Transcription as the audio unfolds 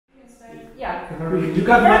You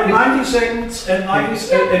got 90 seconds and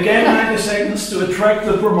 90 seconds to attract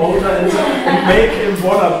the promoter and make him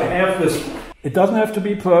want to have this. It doesn't have to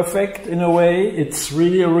be perfect in a way. It's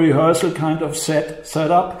really a rehearsal kind of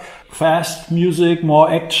setup. Fast music, more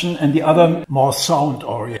action, and the other more sound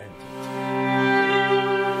oriented.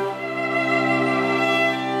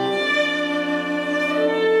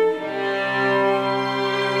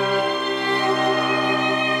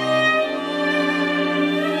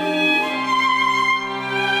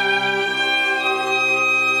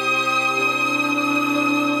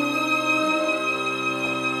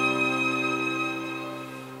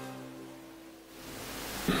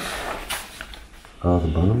 The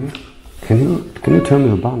bar number? Can you tell me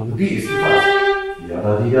the bar number? Wie ist die fast?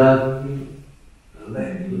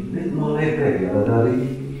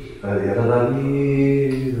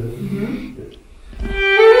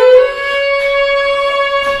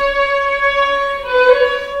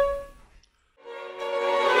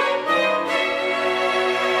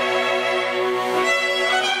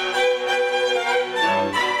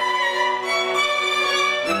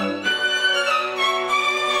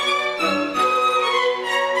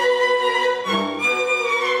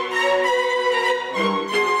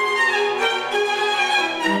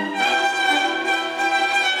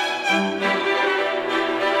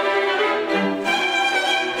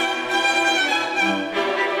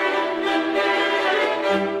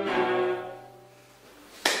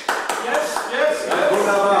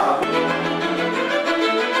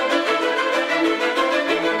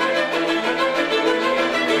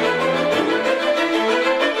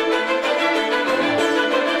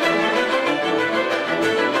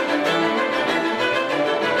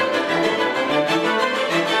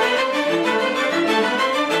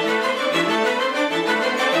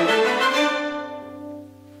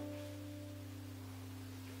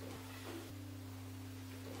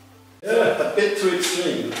 A bit too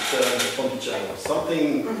extreme from the cello.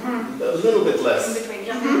 Something a little bit less. In between,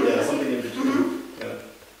 yeah, something in between. Yeah.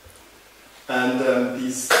 And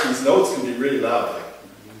these notes can be really loud. Like.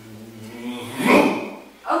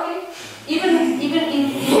 Okay. Even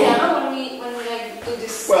in piano when we like do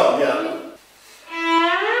this. Well, yeah.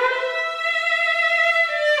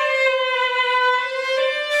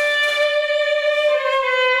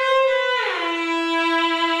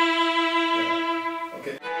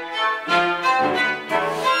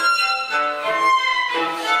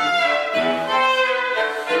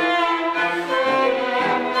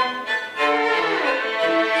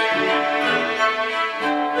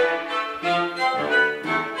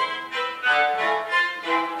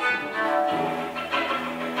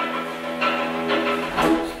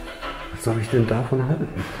 Was soll ich denn davon halten?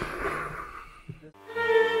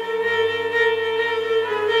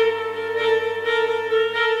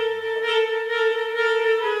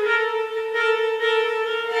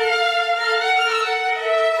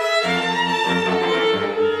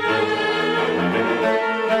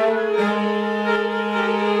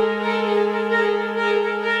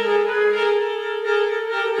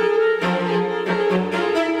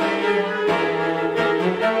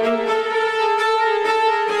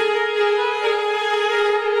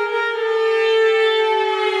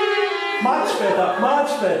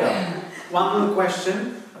 Much better. One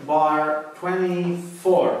question, bar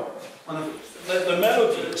 24. The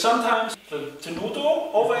melody, sometimes the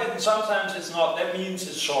tenuto over it, and sometimes it's not. That means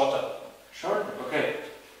it's shorter. Shorter, okay.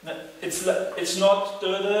 It's not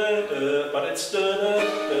but it's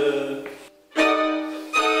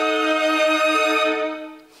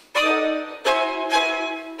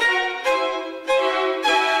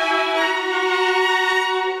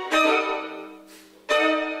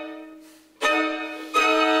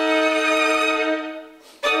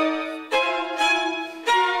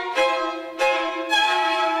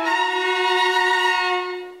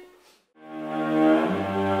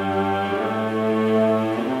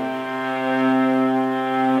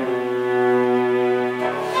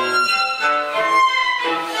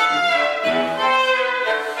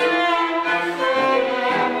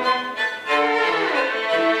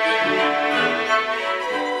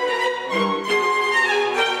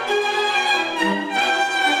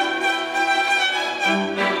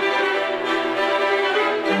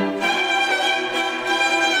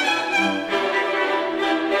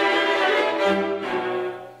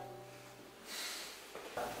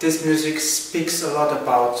This music speaks a lot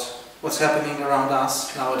about what's happening around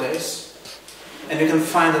us nowadays, and you can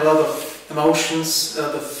find a lot of emotions, a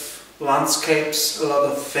lot of landscapes, a lot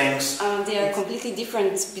of things. They are completely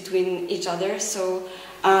different between each other, so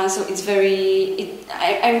it's very.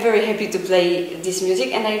 I'm very happy to play this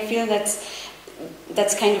music, and I feel that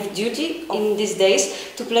that's kind of duty in these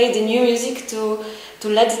days, to play the new music, to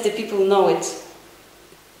let the people know it.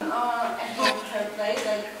 I helped her play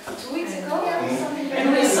like 2 weeks ago,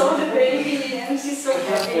 and we saw the baby, and she's so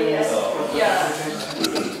happy.